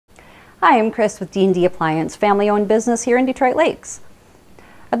Hi, I'm Chris with D&D Appliance, family-owned business here in Detroit Lakes.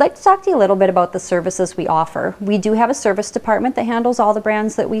 I'd like to talk to you a little bit about the services we offer. We do have a service department that handles all the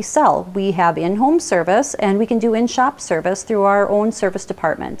brands that we sell. We have in-home service and we can do in-shop service through our own service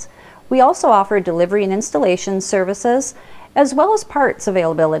department. We also offer delivery and installation services as well as parts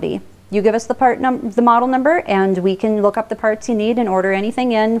availability. You give us the model number and we can look up the parts you need and order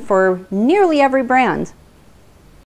anything in for nearly every brand.